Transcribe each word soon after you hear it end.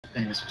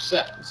And it's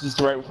set. Is this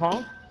the right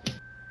phone?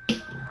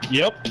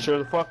 Yep, sure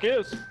the fuck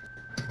is.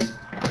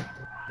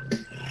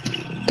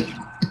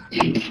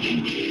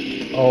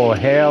 Oh,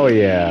 hell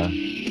yeah.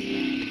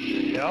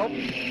 Yep.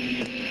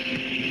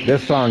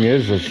 This song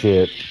is the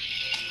shit.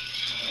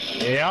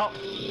 Yep.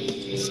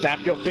 Snap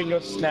your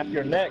fingers, snap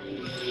your neck.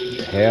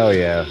 Hell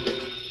yeah.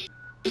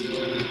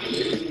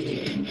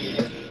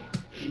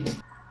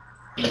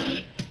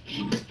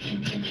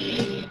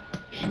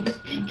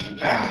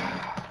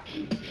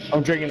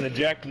 I'm drinking the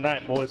Jack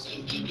tonight, boys.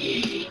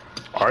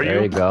 Are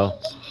There you go.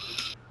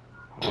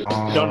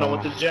 Don't know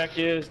what the Jack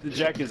is. The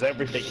Jack is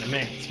everything to me.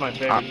 It's my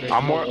favorite drink.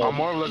 I'm more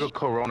of like a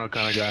Corona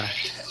kind of guy,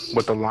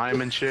 with the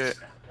lime and shit,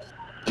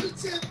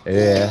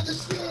 Yeah.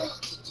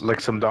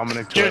 like some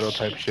Dominic Toretto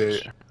type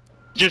shit.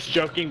 Just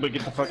joking, but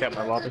get the fuck out of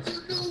my lobby.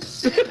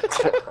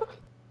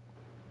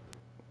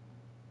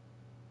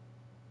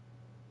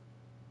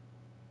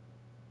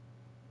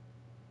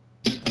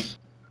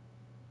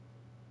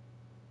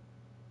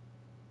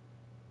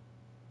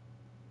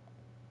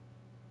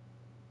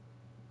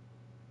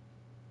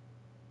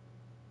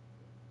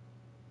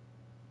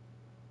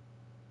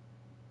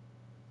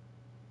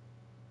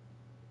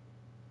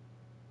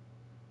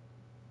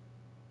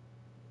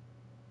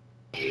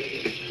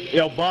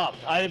 Yo, Bob,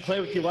 I didn't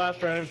play with you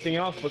last round and everything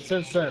else, but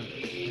since then,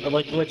 I'd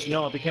like to let you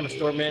know I became a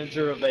store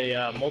manager of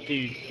a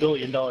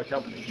multi-billion-dollar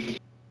company.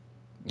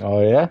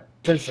 Oh, yeah?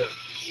 Since then.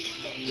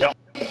 Yep.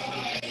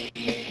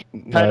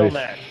 Title Nice.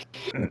 match.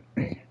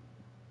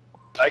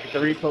 I get to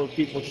repo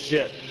people's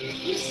shit.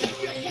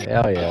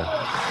 Hell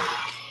yeah.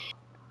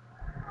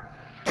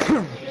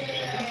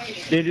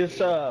 They just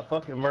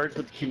fucking merged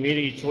with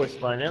Community Choice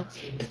Finance,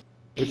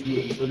 which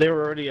they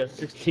were already a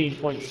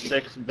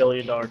 $16.6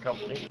 billion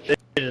company. They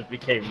just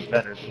became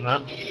better than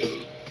that.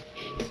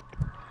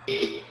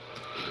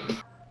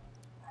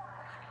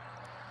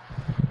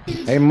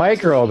 Hey,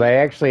 Micro, they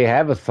actually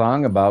have a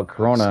song about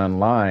Corona and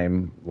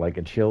Lime, like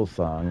a chill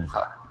song.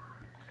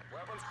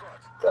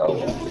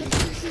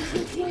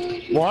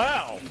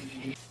 Wow!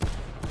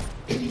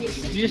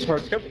 You just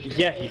heard scope?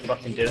 Yeah, he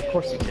fucking did. Of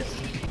course he did.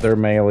 They're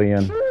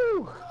Malian.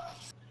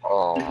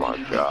 Oh my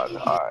god,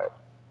 alright.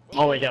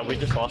 Oh my god, we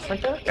just lost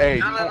like that? Hey,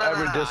 don't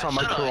ever diss on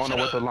my Corona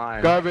with the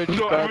lime. Garbage, Don't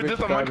ever garbage, diss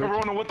on my garbage.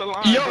 Corona with the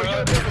lime. Yo, bro.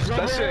 yo,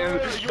 That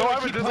shit. Don't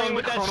ever diss on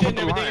the Corona with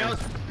the lime.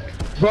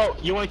 Bro,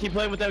 you wanna keep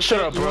playing with that Shut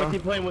shit? up, You bro. wanna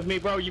keep playing with me,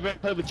 bro? You better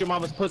play with your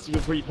mama's pussy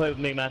before you play with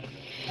me, man.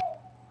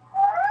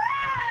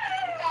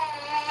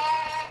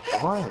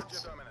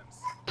 What?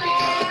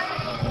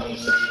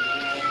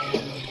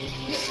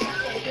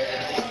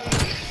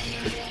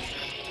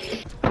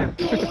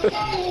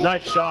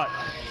 Nice shot.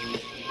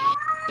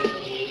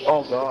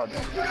 Oh god.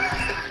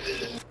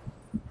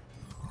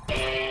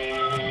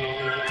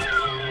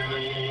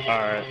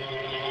 Alright.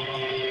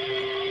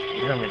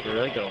 You're gonna make it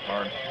really go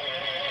hard.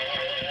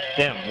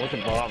 Damn, look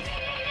at Bob.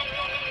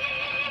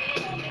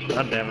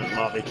 God damn it,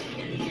 Bobby.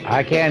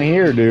 I can't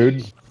hear,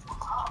 dude.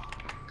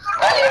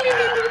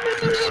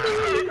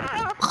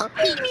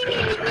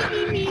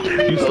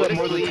 You said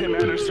more than Tim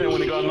Anderson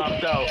when he got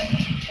knocked out.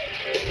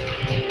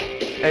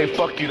 Hey,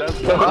 fuck you. That's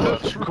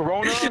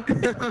Corona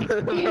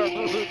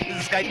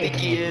This guy think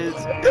he is.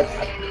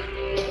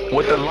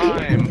 with the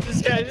lime.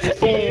 This guy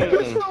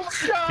Boom.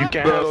 You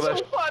can't handle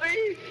that.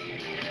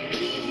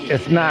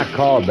 It's not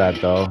called that,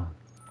 though.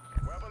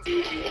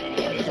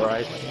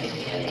 Right.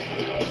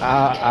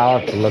 I'll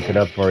have to look it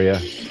up for you.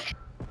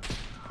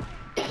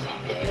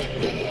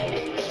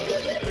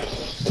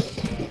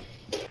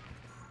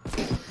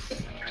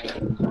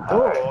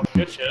 Oh,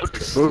 good shit.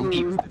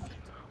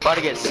 About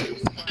to get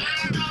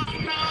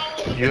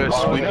You guys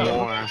sweep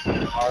more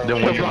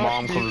than when your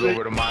mom comes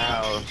over to my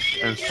house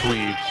and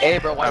sweeps. Hey,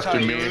 bro, watch After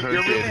out. me and her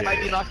Your get roommate might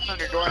be hit. knocking on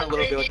your door in a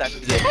little bit with that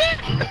music.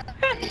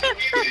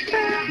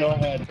 Go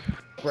ahead.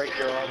 Break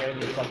your arm in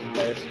your fucking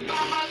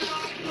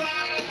face.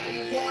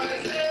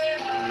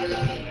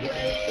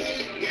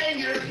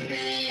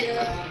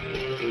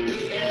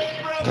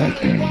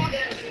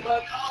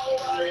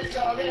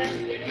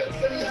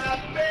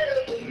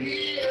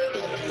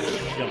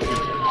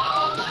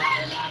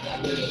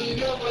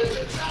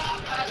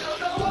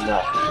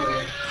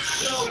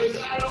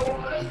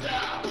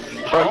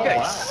 Bro, you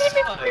guys.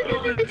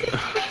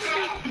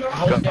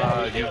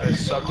 God, you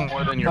guys suck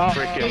more than your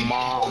freaking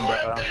mom,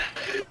 bro.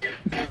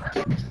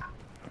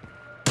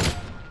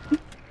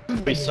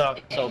 We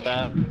suck so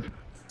bad.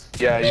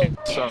 Yeah, you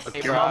suck.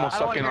 Hey, Your bro, mom was I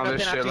don't sucking hear on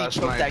this nothing shit after you last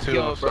choke night that too,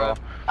 kill, bro. so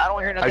I don't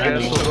hear I nothing after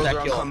guess you when choke goes that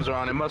around kill. comes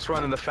around. It must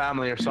run in the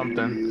family or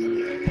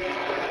something.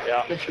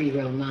 Yeah, The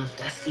three-row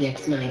Mazda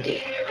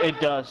CX-90. it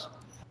does.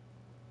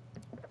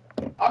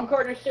 I'm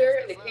Carter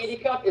Sherry, and the Candy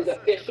Cup is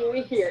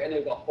officially here, and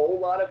there's a whole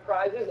lot of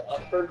prizes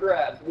up for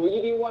grabs. Will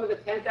you be one of the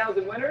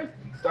 10,000 winners?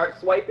 Start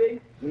swiping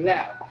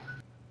now.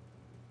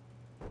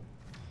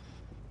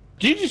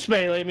 Did you just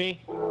melee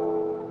me?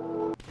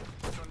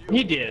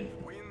 He did.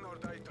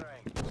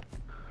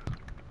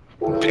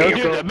 Yo,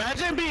 dude,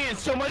 imagine being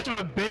so much of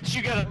a bitch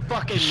you gotta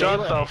fucking Shut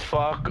melee. the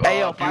fuck Hey,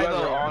 yo, up. You guys Fido.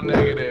 are all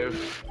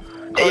negative.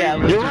 Yeah,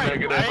 Mr. you're right.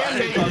 Negative. I am I ain't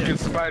negative. talking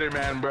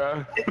Spider-Man,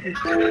 bro. Dude,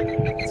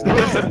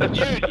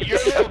 you're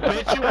a little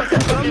bitch. You want to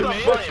Shut fucking the melee,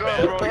 fuck up,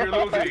 man. bro. You're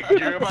losing.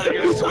 You're about to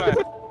get swept.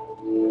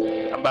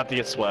 I'm about to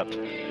get swept.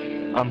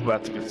 I'm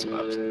about to get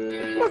swept.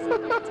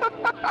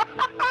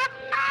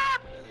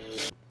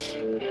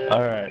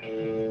 Alright.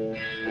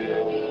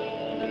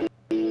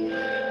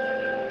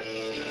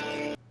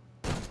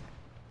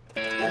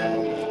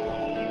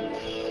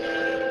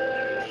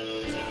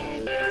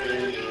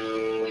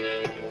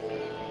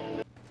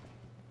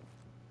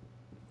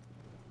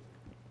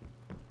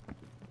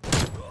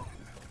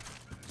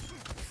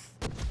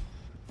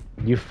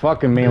 You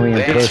fucking alien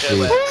They pussy.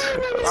 swept.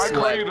 I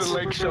call you the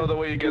Swept. Lake Show the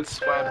way you get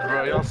swept,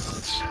 bro. Y'all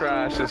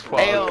trash as fuck.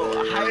 Hey,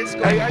 yo, highest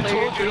score Hey, I player,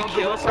 told you, don't do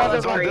kills this.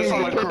 Don't sounds diss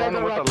on the crazy.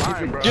 Corona with the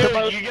line, bro.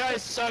 Dude, you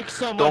guys suck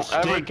so much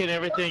Don't ever- dick and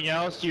everything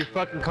else. You're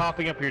fucking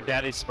coughing up your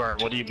daddy's sperm.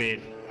 What do you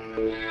mean?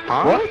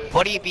 Huh?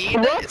 What do you mean?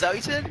 Is that what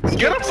you said? You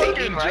Get a the same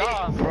fucking thing, right?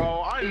 job,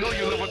 bro. I know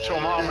you live with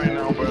your mom right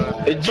now, bro.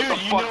 Dude, Shut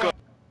the you fuck know- up.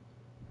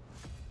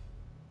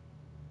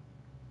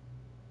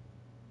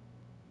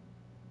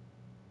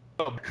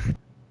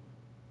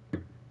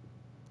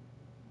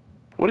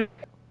 What are you...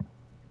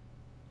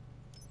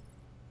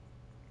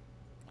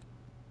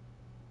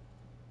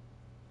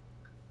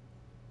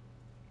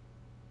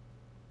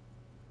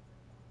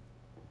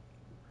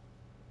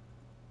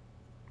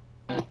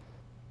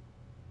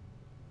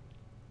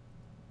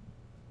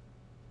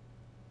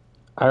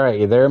 All right,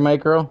 you there,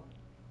 Micro?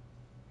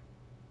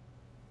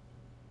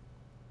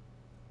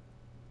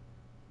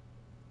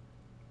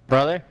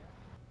 Brother?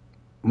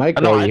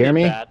 Micro, you hear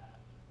me?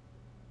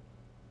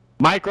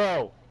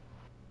 Micro!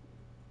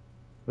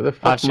 Where the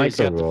Ah, fuck shit, he's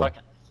Micro got the go?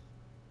 fucking...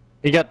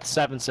 He got the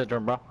 7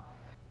 syndrome, bro.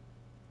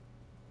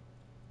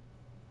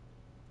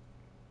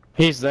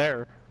 He's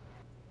there.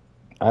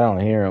 I don't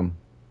hear him.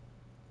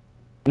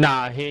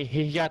 Nah,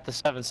 he got the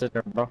 7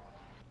 syndrome, bro.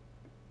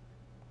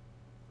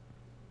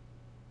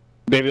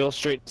 Maybe it'll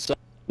straighten stuff.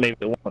 Maybe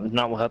it won't.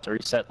 Not, we'll have to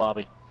reset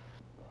lobby.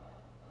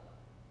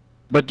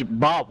 But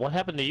Bob, what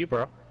happened to you,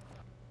 bro?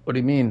 What do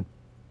you mean?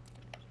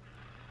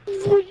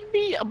 What do you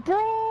mean,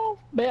 bro?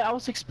 Man, I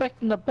was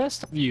expecting the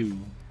best of you.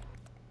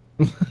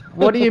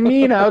 What do you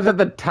mean? I was at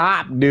the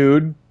top,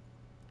 dude.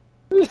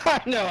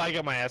 I know, I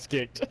got my ass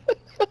kicked.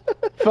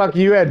 Fuck,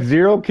 you had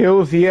 0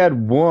 kills, he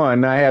had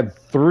 1, I had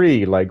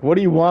 3. Like, what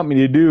do you want me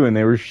to do? And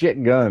they were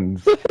shit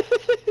guns.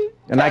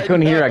 And I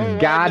couldn't hear know, a I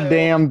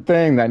goddamn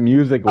thing. That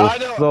music I was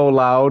know. so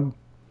loud.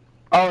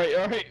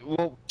 Alright,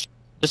 well,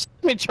 just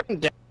let me turn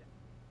down.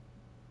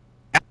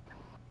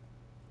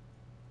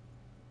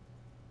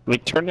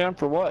 Like, turn down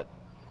for what?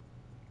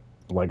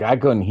 Like, I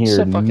couldn't hear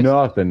So fucking-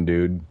 nothing,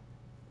 dude.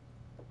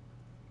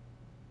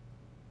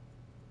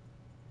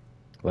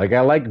 Like,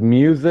 I like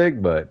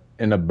music, but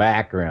in the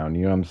background,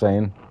 you know what I'm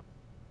saying?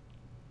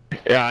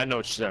 Yeah, I know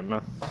what you said,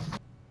 man.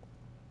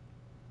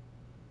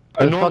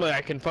 The Normally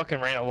I can fucking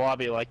rant a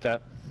lobby like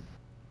that.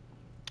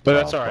 But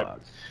that's Oh, alright.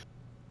 fuck.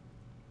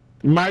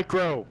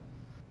 Micro.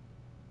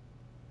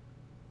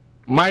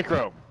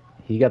 Micro.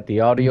 He got the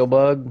audio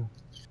bug?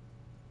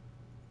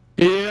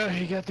 Yeah,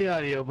 he got the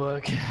audio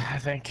bug, I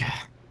think.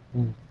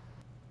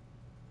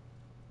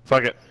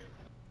 Fuck it.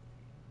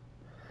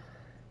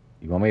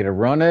 You want me to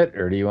run it,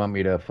 or do you want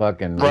me to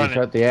fucking Run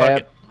restart it. the Fuck app?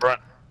 it.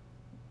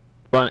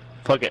 Run it.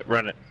 Fuck it.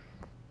 Run it.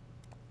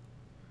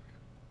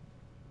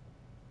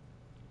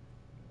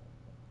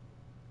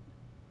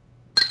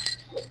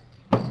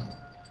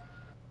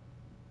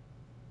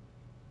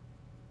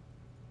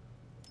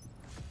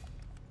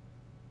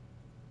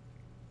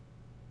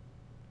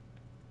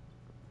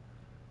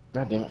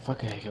 God damn it.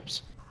 Fucking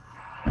hiccups.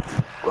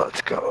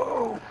 Let's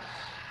go.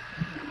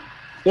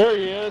 There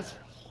he is.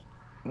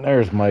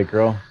 There's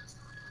Micro.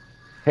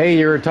 Hey,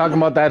 you were talking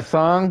about that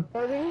song?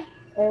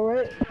 Micro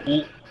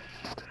is...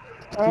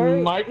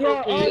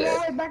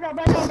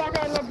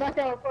 Back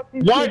out. Fuck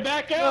these Why kids.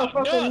 back out?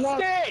 fucking No,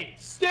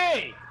 nuts.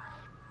 stay!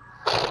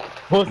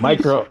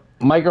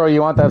 Micro,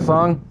 you want that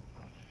song?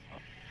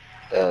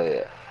 Hell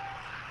yeah.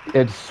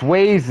 It's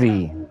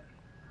Swayze.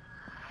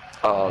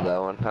 Oh, that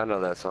one. I know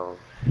that song.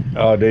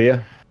 Oh, do you?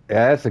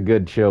 Yeah, that's a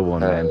good chill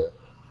one, man.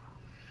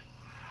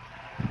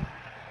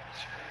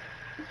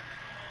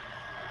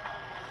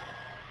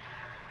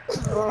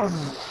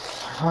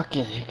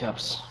 Fucking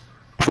hiccups.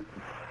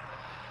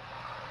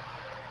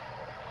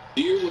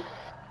 You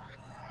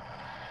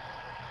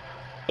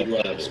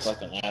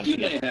Fucking ass. you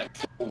may have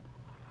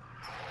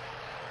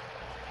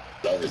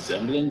a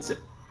resemblance.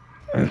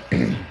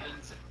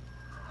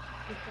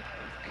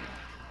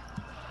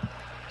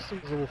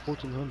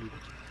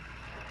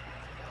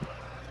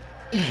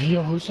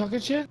 Yo, who's talking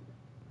shit?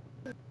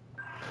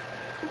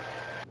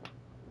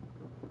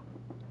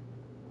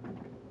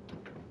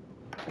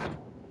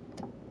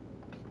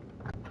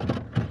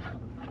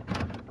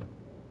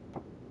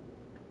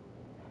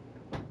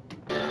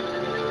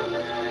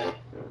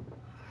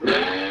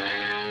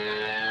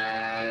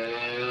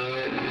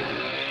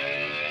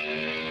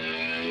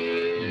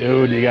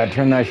 Dude, you gotta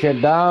turn that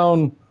shit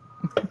down.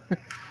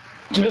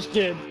 Just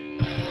did.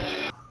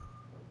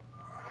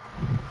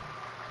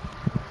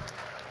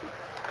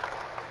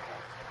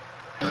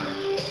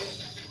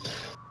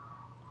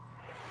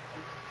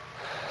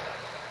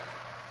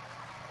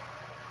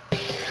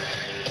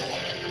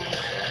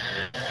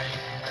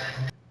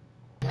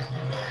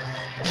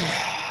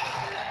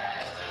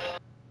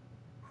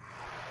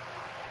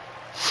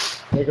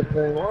 Make a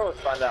point more. Let's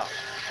find out.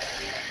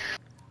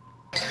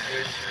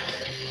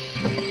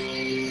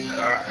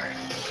 Alright.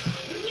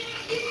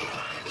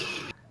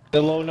 Is it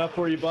low enough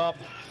for you, Bob?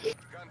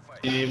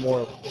 You need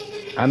more.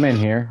 I'm in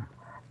here.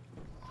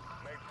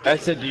 I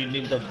said, do you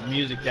need the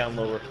music down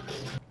lower?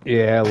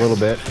 Yeah, a little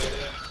bit.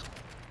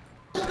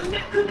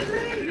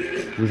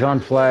 He's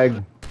on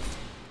flag.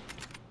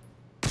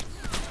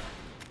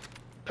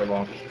 Come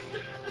on.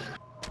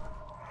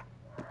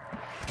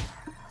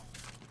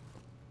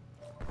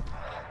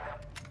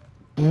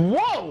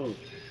 Whoa!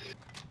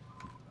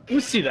 You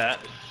see that?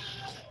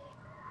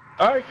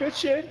 Alright, good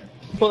shit.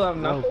 Pull out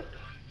knuckle.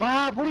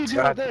 Bob, what are you doing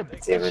God there?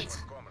 damn it.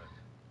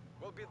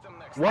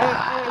 Whoa,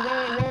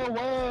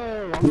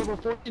 whoa. I'm over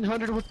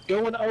 1400 with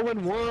going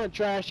 0-1,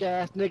 trash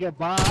ass nigga,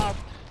 Bob.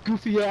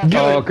 Goofy ass.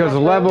 Oh, because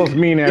levels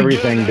mean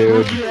everything,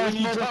 dude. Goofy ass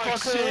When you talk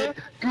motherfucker. shit.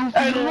 Goofy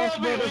I ass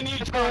love it when you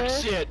talk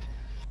motherfucker. shit.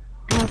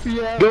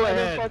 Goofy ass Go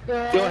ahead.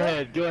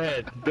 motherfucker.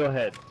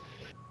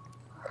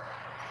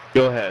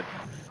 Go ahead.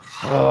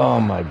 Oh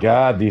my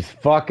god, these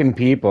fucking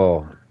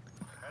people.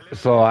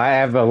 So I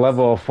have a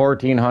level of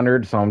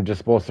 1400, so I'm just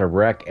supposed to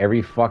wreck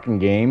every fucking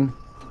game?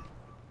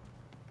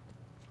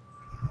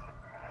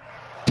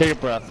 Take a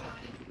breath.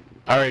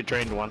 I already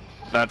drained one.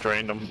 Not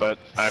drained them, but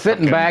I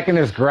Sitting fucking- back in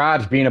his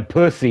garage being a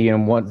pussy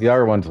and the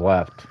other one's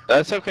left.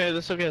 That's okay.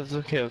 That's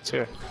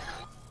okay.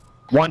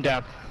 One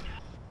down.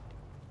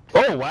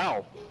 Oh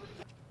wow.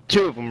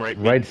 Two of them right.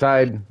 Right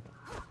side.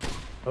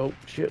 Oh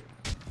shit.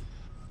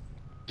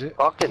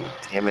 Fucking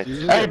damn it.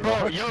 Hey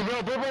bro,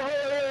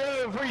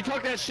 before you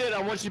talk that shit, I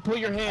want you to put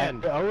your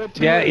hand.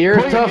 Yeah, you're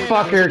a Put your tough hand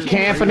on fucker your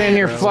camping in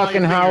your fingers.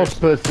 fucking house,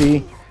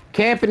 pussy.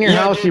 Camp in your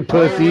house, you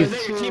pussies.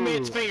 Your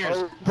teammates'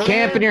 fingers. Put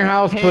Camp in your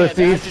house, hand at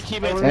pussies. your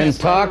teammates' And fingers.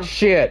 talk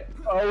shit.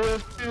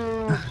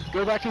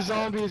 Go back to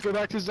zombies, go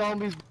back to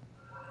zombies.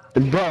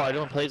 Bro, I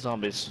don't play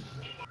zombies.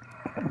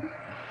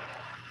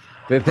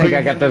 They think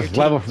I got this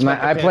Your level team. from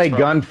that. I Fuck play the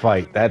fence,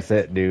 gunfight. That's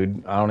it,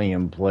 dude. I don't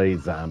even play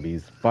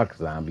zombies. Fuck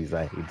zombies.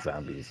 I hate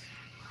zombies.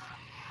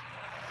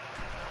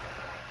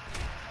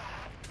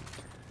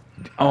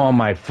 Oh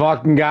my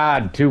fucking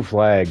god. 2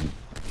 flag.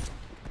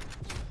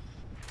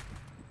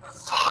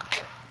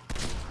 Fuck.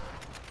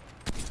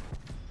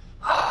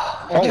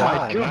 Oh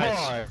my God,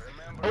 god.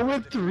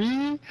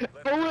 0-3?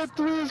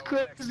 0-3 is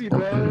crazy,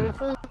 bro.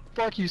 Holy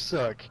fuck, you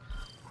suck.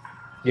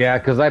 Yeah,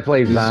 because I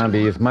play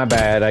zombies. My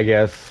bad, I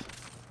guess.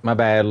 My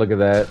bad. Look at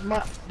that.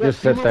 Just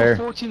sit there.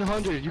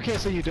 1400. You can't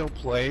say you don't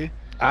play.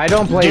 I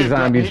don't play Dude,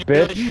 zombies,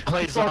 bro, bitch. You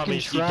play Fucking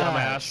zombies, you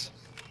trash. dumbass.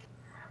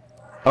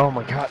 Oh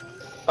my god.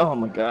 Oh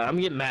my god. I'm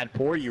getting mad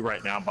for you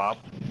right now, Bob.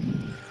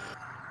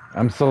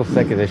 I'm so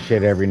sick of this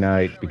shit every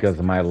night because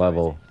of my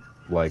level.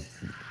 Like,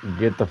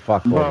 get the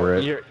fuck over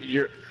it.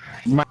 You're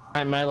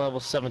my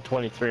level's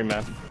 723,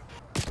 man.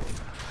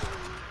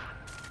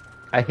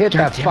 I hit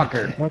that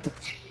fucker.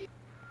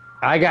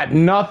 I got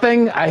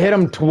nothing. I hit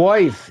him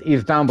twice.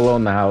 He's down below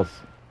in the house.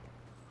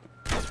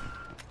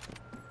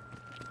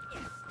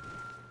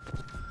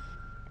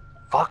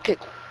 Fuck it.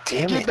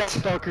 Damn Get it. that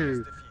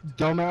fucker,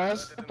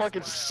 dumbass. You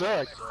fucking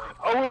suck.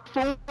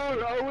 0-4,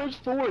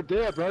 0-4,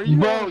 damn, bro. You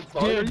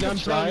Dude, I'm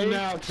telling you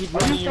now, keep Are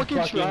running you your fucking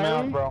fucking trying?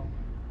 mouth, bro.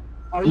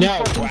 Are you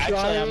No, fucking actually,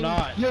 trying? I'm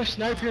not. You have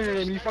sniper in your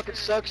name. You fucking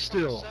suck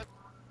still.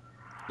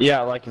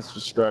 Yeah, like and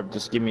subscribe.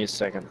 Just give me a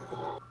second.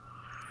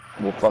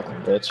 Well, fucking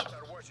bitch.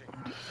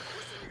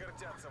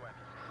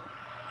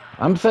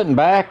 I'm sitting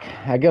back.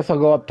 I guess I'll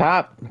go up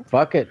top.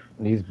 Fuck it.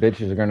 These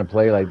bitches are gonna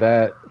play like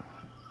that.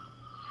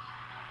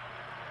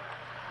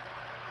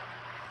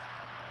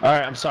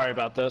 Alright, I'm sorry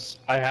about this.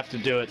 I have to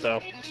do it,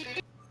 though.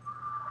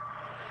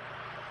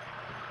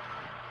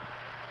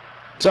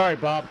 Sorry,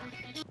 Bob.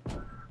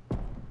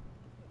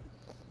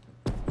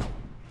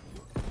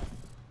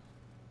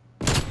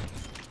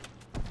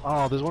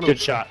 Oh, there's one Good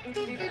shot.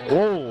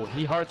 Whoa,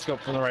 he hard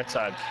scoped from the right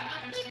side.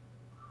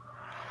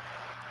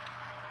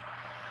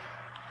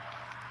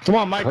 Come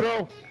on,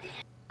 Micro.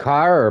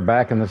 Car or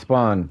back in the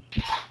spawn?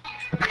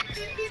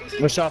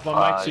 Push off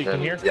my mic so you the can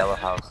hear. Yellow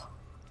house.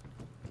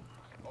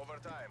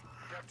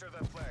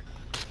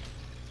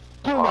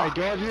 Oh my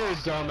god, you're a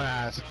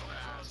dumbass.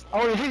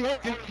 Oh, hey,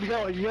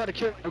 you got a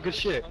kill. Oh, good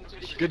shit.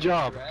 Good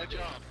job.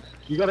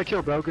 You got a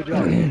kill, bro. Good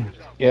job.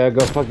 Yeah,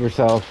 go fuck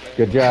yourself.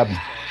 Good job.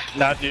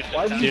 Nah, dude.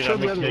 Why did you Dude, turn I'm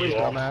the gonna other kill way, you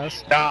all.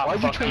 dumbass? Nah, Why'd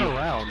you fuck turn you.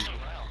 around?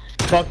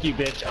 Fuck you,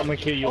 bitch. I'm gonna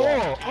kill you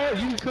all. Oh,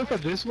 you can cook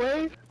it this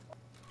way?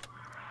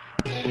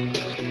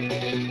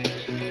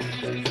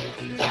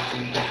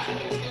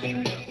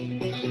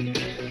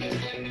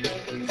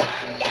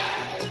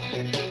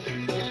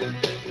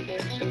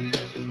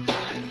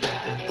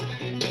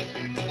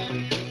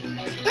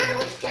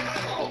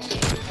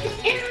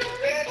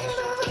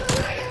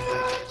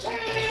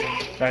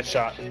 Nice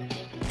shot.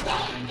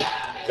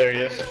 There he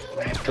is.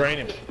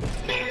 Drain him.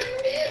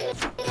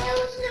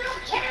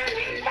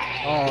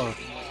 Oh.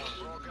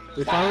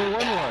 They finally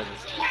won one.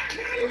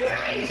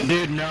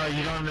 Dude, no,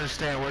 you don't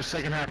understand. We're a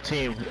second half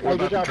team. We're Oh, about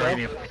good job, to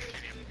drain bro. him.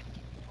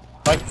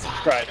 Like,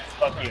 subscribe.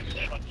 Fuck you.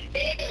 Fuck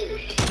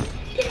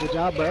you. Good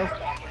job, bro.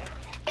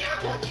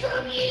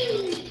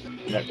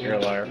 No, you're a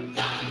liar.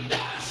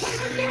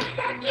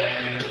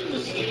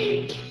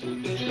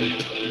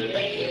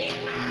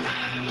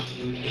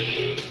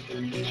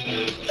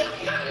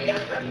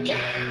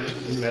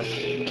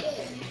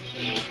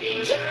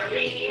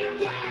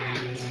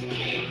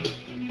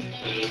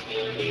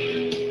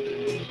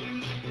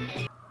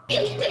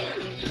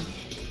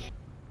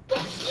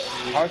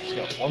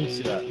 Hearthstone. Let me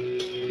see that.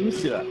 Let me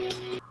see that.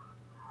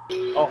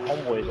 Oh,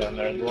 homeboy down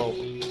there, the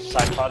little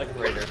psychotic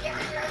raider.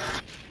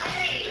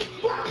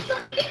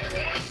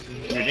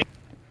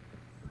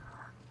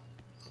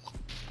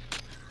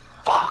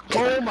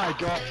 Oh my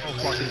god, oh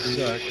fucking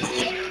suck.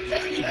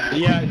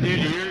 Yeah,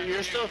 dude,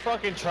 you're still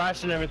fucking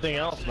trashing everything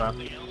else, man.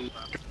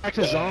 Go back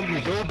to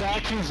zombie, go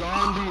back to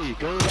zombie,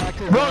 go back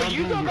to Bro, zombie.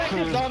 you go back to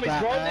cool zombies,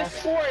 bro. badass. This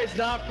score is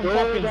not for Go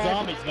fucking back-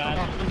 zombies,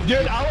 man.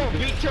 Dude, I will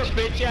beat your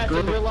bitch ass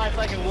in real life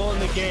like I will in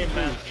the game,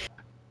 man.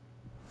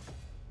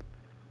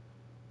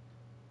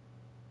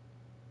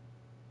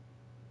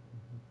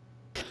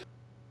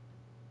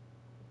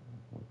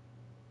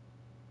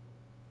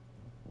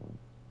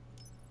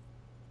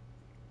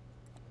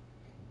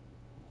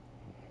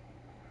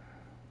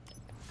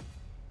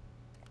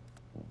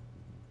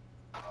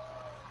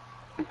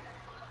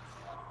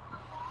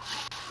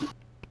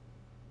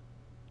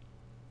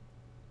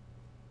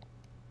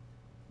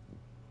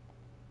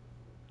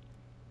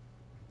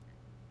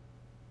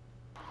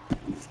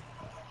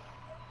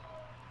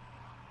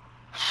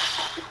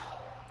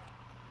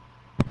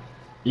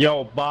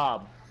 Yo,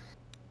 Bob,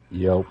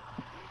 Yo.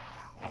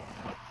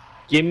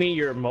 give me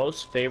your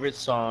most favorite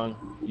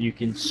song you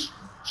can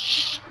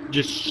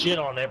just shit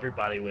on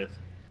everybody with.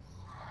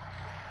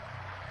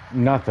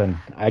 Nothing.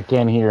 I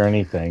can't hear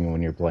anything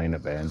when you're playing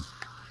it, man.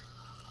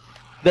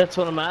 That's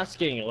what I'm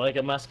asking. Like,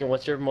 I'm asking,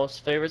 what's your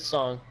most favorite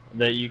song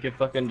that you can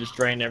fucking just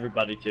drain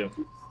everybody to?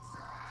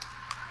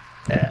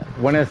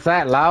 When it's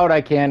that loud,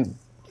 I can't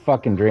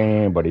fucking drain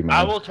anybody, man.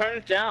 I will turn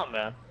it down,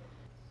 man.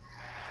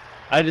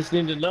 I just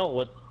need to know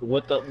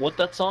what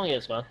that song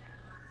is, man.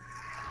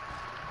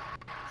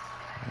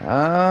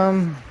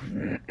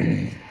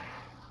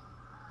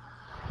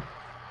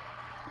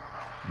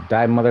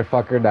 Die,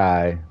 motherfucker,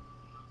 die.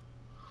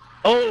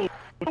 Oh,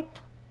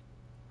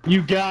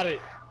 you got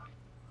it.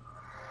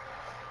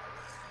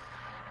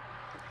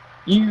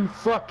 You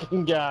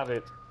fucking got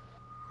it.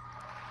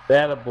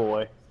 That a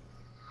boy.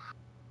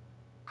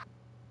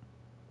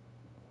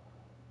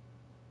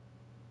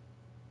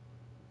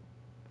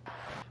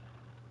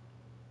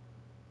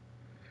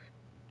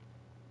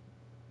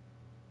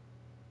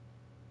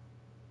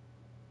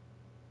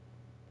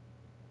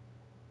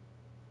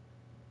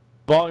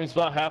 Volume's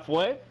about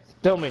halfway.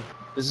 Tell me,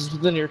 is this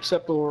within your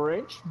acceptable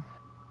range?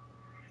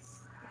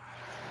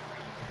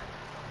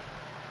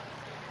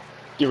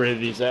 Get rid of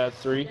these ads.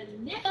 3,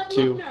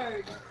 2,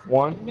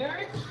 1.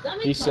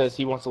 He says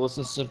he wants to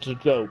listen to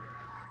dope.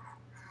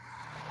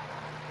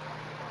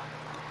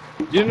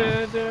 I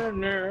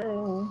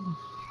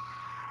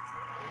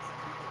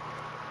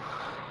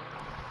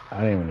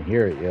didn't even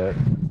hear it yet.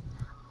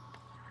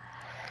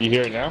 You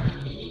hear it now?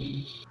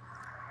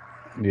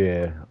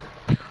 Yeah.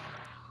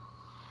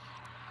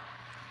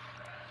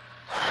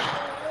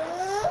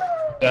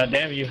 God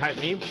damn, you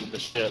hyped me with the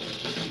shit.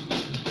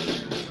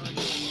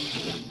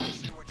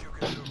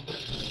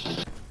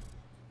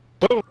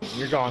 Boom,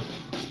 you're gone.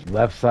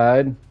 Left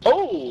side.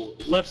 Oh,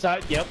 left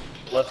side, yep.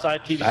 Left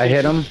side TVC. I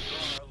hit him.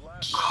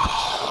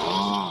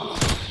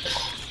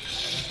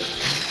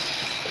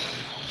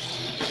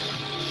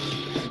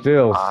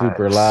 Still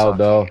super loud,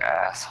 though.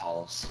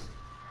 Assholes.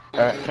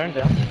 Alright, turn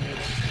down.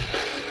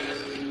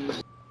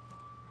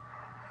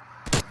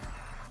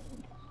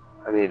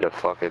 I need to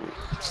fucking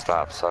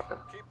stop sucking.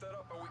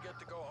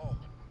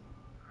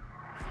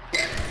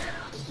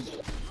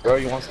 Bro,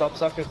 you want to stop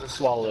sucking? Just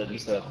swallow it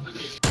instead.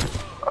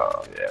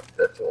 Oh, yeah,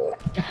 that's all.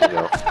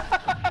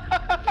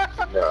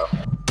 No.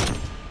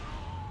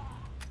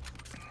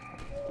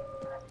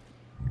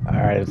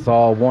 Alright, it's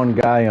all one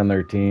guy on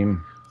their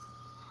team.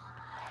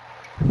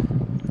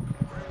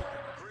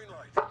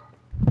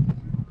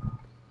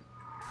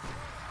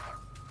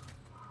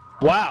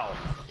 Wow.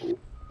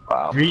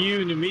 Wow.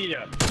 Ryu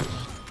Namita.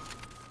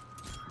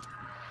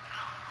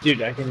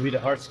 Dude, I can read a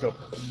Heartscope.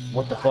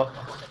 What the fuck?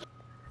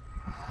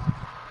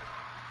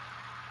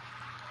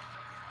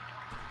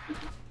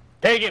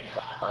 Take it!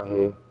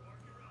 Come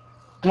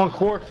on,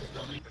 Quark.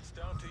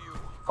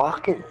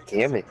 Fucking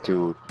damn it,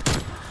 dude.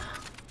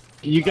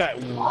 You got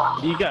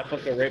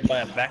fucking raped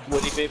by a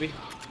backwoody, baby.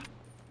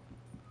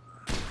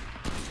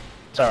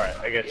 It's alright,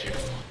 I get you.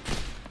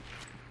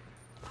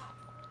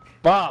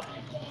 Bob!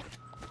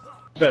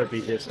 Better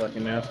beat his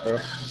fucking ass, bro.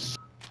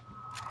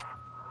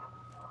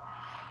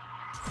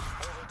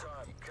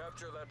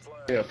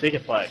 Yeah, take a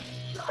flag.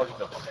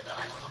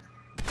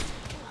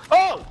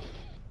 Oh!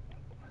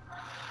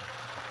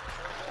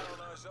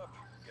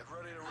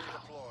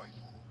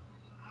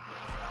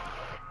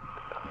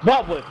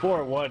 Bob went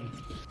 4-1.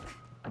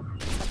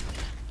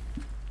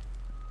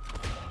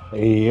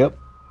 Yep.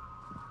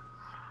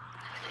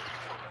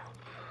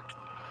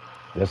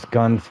 This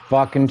gun's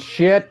fucking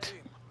shit.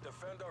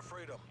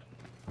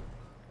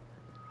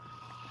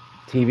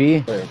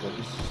 TV.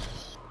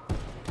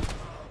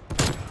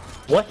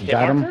 What? Hit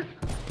Got him. marker?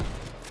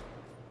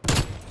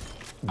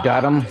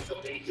 Got him.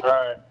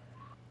 Alright.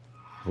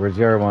 Where's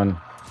the other one?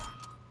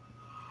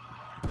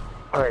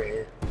 Right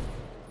here.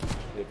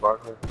 Hit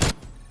marker.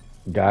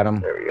 Got him.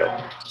 There we go.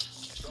 Don't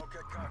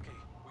get cocky.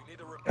 We need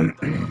to repeat that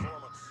performance.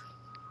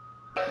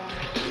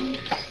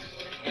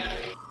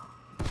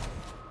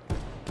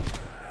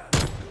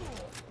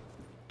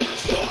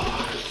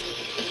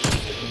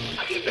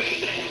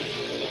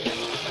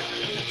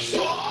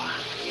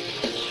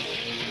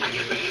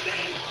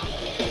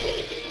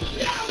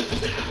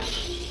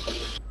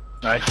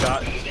 Nice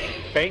shot.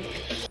 Fake.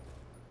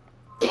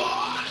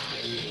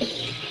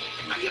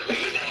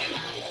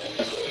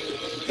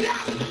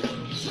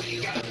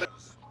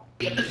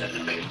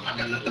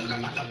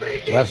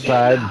 Left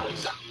side.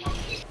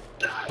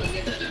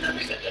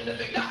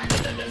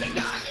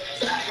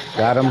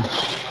 Got him.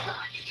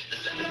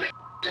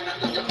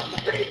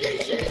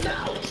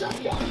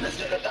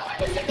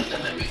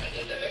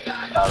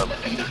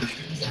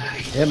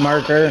 Hit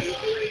marker.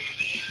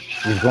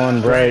 He's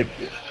going right.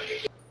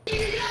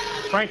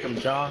 Frank him,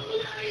 John.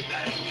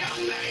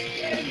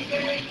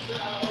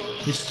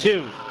 He's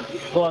two.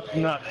 Pull up the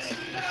nuts.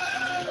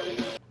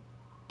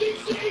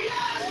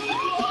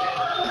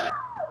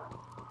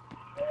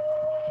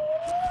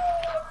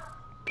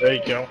 There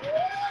you go.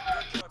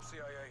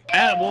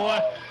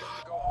 Attaboy.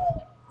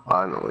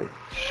 Finally.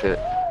 Shit.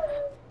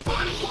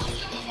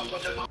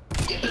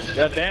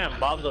 God damn,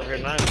 Bob's over here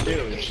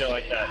 9-2 and shit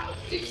like that.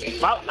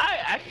 Bob,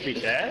 I can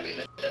beat that.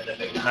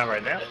 Not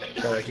right now.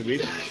 But I can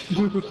beat it.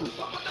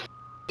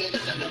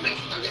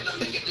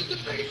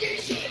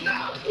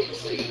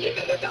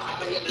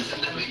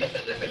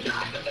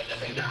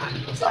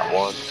 That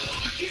one.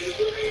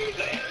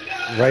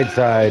 Right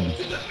side.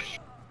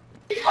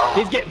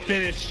 He's getting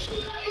finished.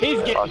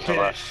 He's getting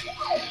finished.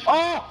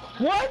 Oh,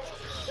 what?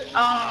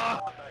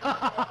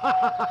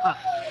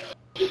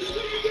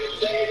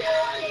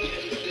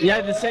 You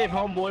had to save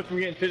homeboy from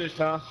getting finished,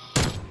 huh?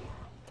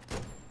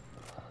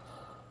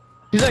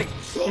 He's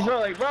probably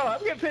like, bro, I'm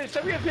getting finished,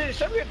 I'm getting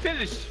finished, I'm getting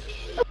finished.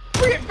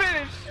 I'm getting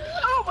finished.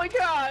 Oh my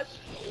gosh.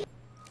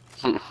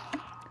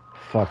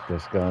 Fuck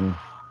this gun.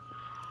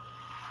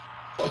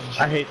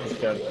 I hate this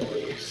gun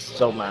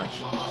so much.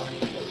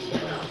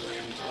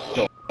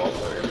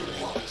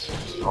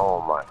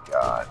 Oh my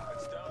god.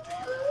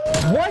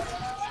 What?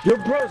 Your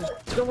bro,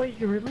 there's no way you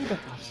can reload that.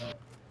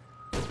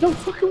 No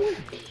fucking way.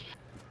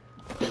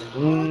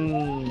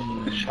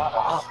 Shut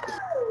up.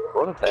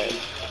 What a thing.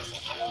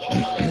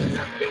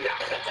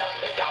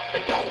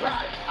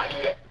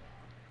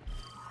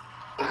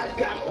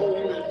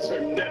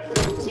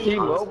 Hey,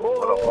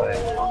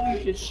 Robo, you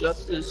can shut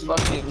this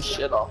fucking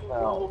shit off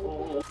now.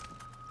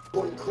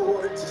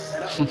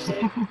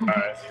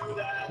 Alright.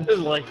 This is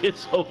like,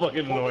 it's so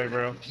fucking annoying,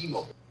 bro.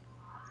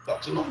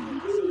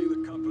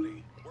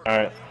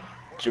 Alright.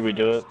 Should we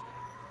do it?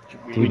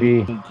 TV. We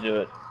need to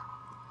do it.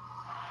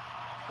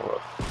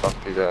 Well, fuck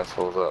these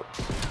assholes up.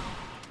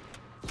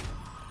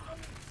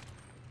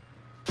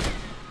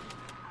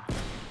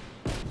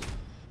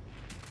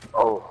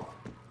 Oh.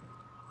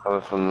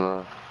 Coming from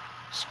the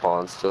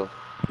spawn still.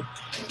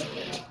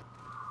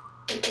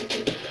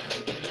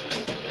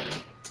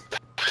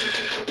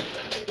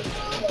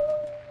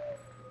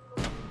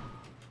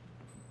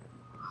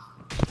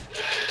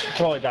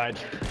 Controller died.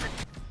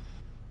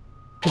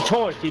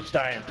 Controller keeps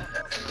dying.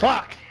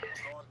 Fuck!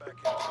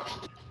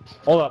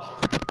 Hold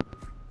up.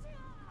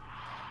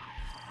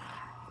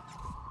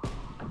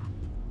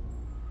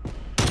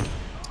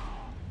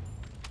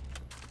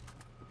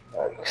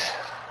 Thanks.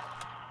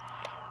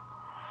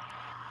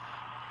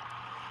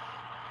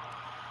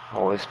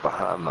 Always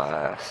behind my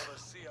ass.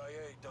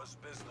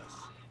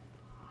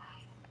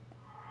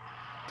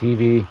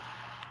 TV.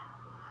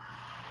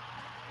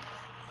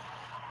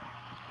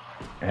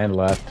 And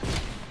left.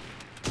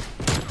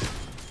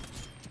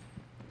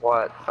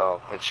 What?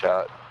 Oh, good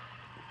shot.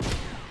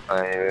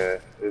 I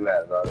ain't be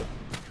mad about it.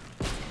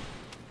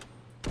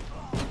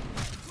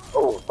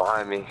 Oh,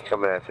 behind me,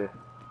 coming at you.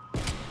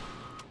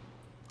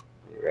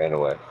 He ran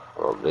away,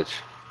 little bitch.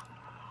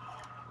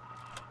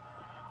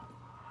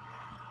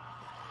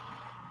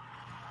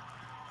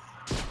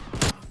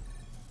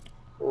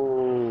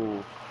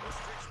 Ooh.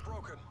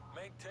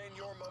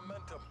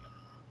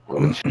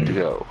 Look at you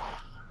go.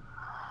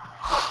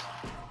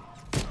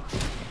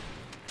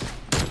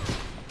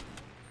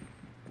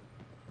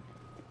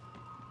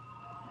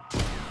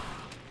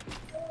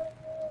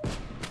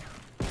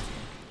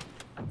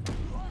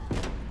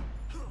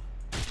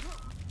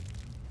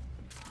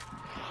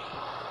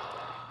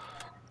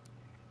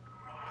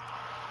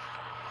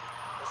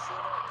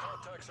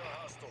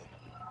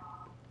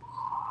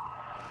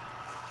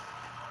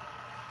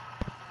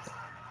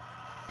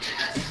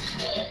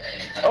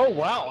 Oh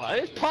wow, I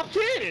just popped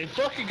in and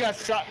fucking got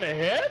shot in the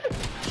head?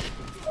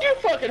 You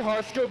fucking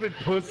hard-scoping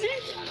pussy!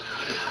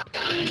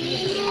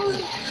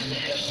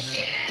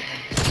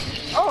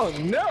 Oh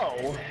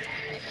no!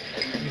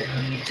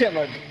 Damn,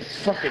 my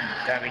fucking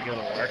that ain't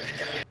gonna work.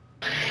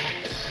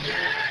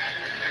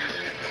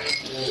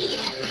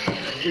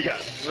 We got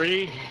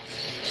 3,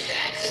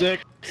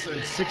 6,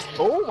 and 6.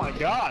 Oh my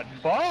God,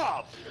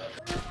 Bob!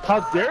 How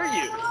dare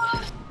you?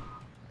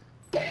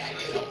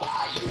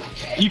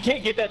 You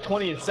can't get that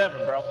 20 and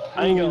 7, bro.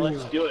 I ain't gonna let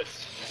you do it.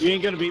 You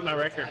ain't gonna beat my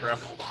record, bro.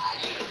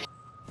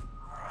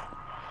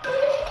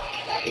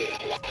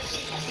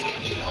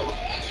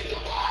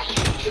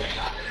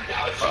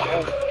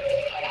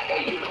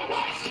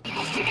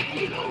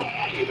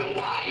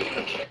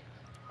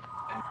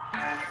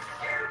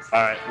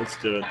 Alright, let's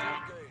do it.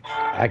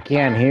 I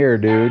can't hear,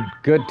 dude.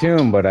 Good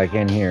tune, but I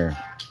can't hear.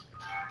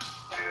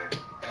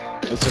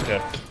 It's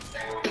okay.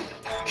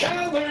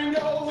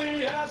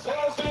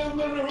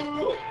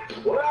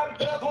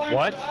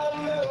 What?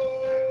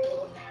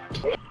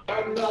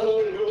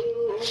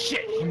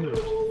 Shit, he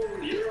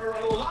moved. You're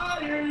a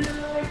liar,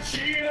 you're a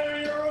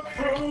cheater, you're a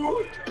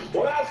prude.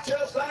 Well, that's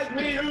just like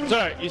me.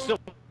 Sorry, you still.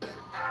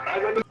 I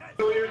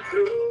know you're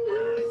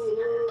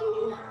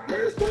true.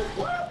 Mr.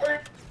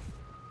 Perfect.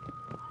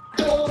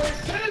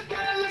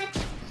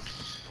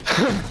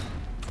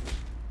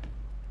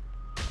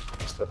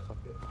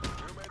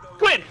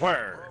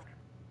 Squidward!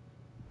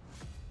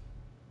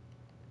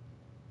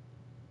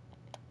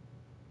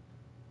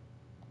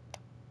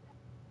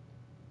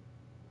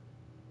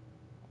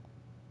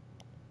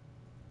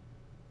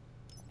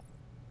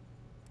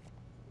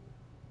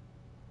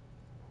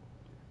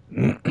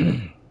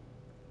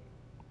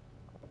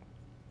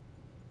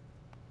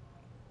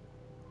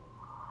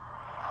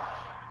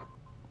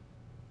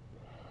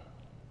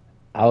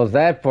 How's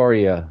that for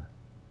you?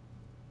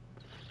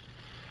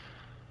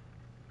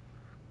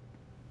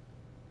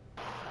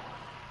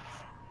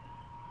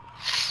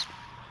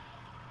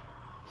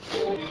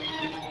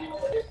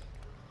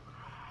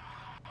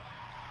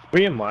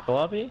 We in my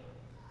lobby?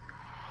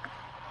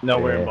 No,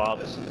 we're in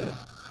Bob's.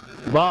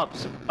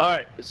 Bob's.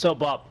 Alright, so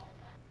Bob.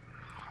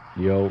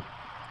 Yo.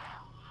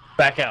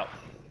 Back out.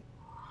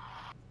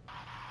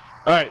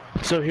 Alright,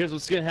 so here's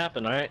what's gonna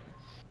happen, alright?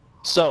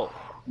 So,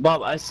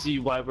 Bob, I see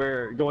why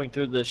we're going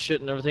through this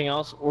shit and everything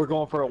else. We're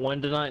going for a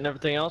win tonight and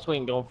everything else. We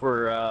can go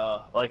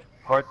for, like,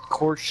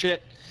 hardcore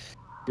shit.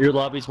 Your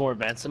lobby's more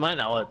advanced than mine,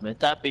 I'll admit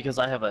that, because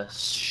I have a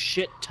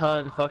shit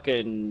ton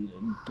fucking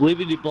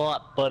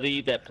blibbity-blop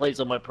buddy that plays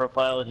on my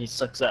profile and he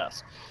sucks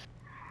ass.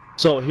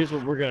 So, here's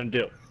what we're gonna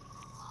do.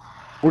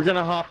 We're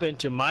gonna hop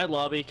into my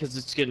lobby because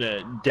it's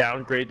gonna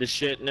downgrade the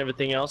shit and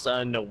everything else.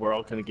 I know we're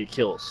all gonna get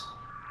kills.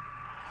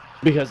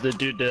 Because the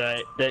dude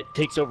that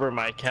takes over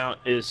my account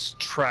is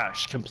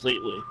trash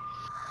completely.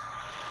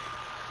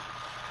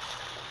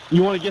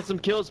 You want to get some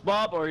kills,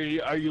 Bob, or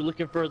are you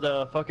looking for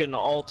the fucking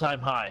all-time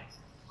high?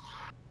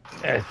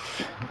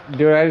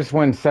 Dude, I just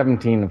went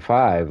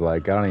 17-5.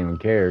 Like, I don't even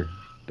care,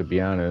 to be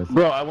honest.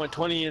 Bro, I went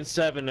 20 and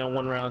 7 in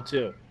one round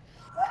too.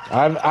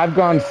 I've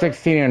gone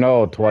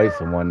 16-0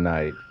 twice in one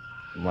night.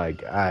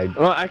 Like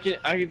Well, I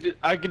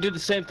can do the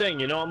same thing.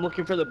 You know, I'm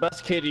looking for the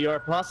best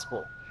KDR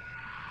possible.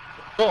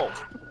 Oh.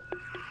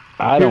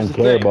 I don't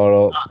care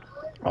about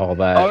all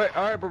that.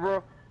 Alright,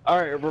 bro.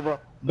 Alright, bro.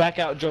 Back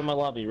out and join my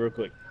lobby real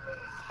quick.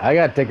 I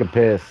gotta take a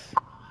piss.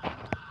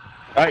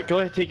 Alright, go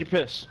ahead, take your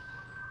piss.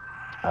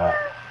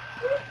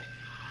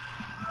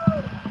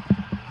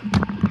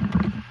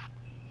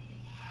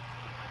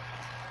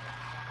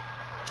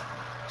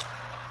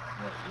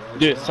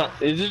 Dude,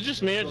 is it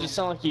just me or does it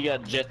sound like you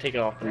got a jet taking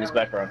off in this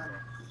background?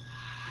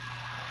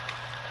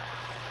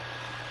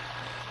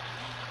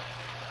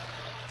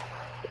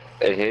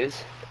 It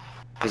is?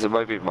 Because it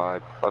might be my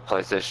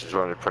PlayStation's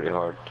running pretty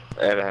hard.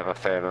 And I have a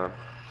fan on.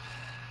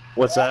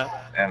 What's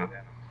that? And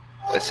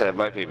I said it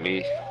might be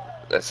me.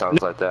 That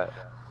sounds like that.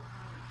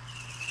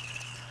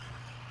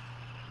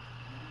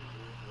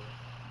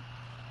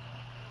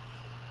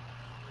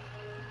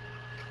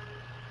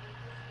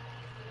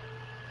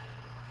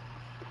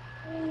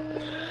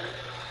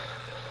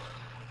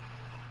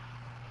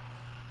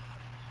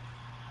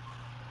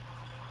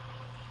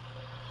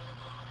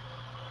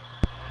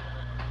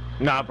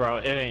 Nah, bro,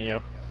 it ain't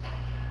you.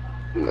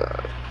 Nah.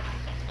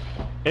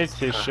 It's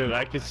his shit.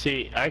 I can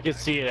see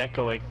it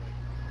echoing.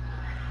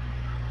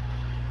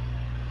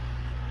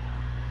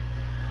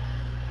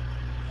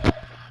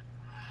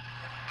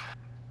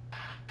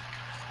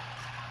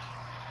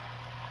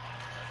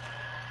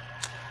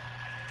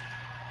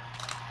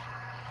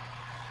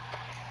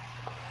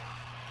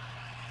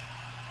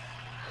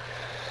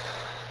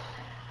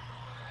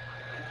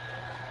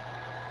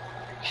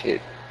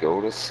 Kid,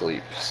 go to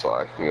sleep so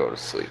I can go to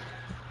sleep.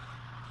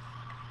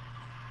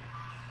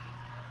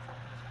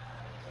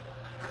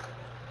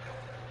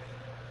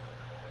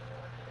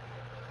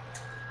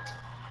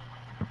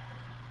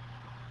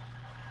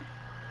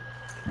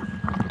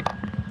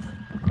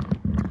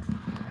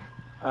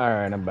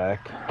 Alright, I'm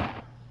back.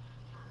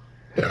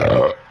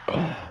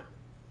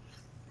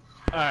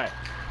 Alright.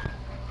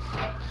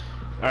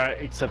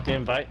 Alright, accept the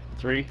invite.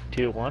 3,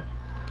 2, 1.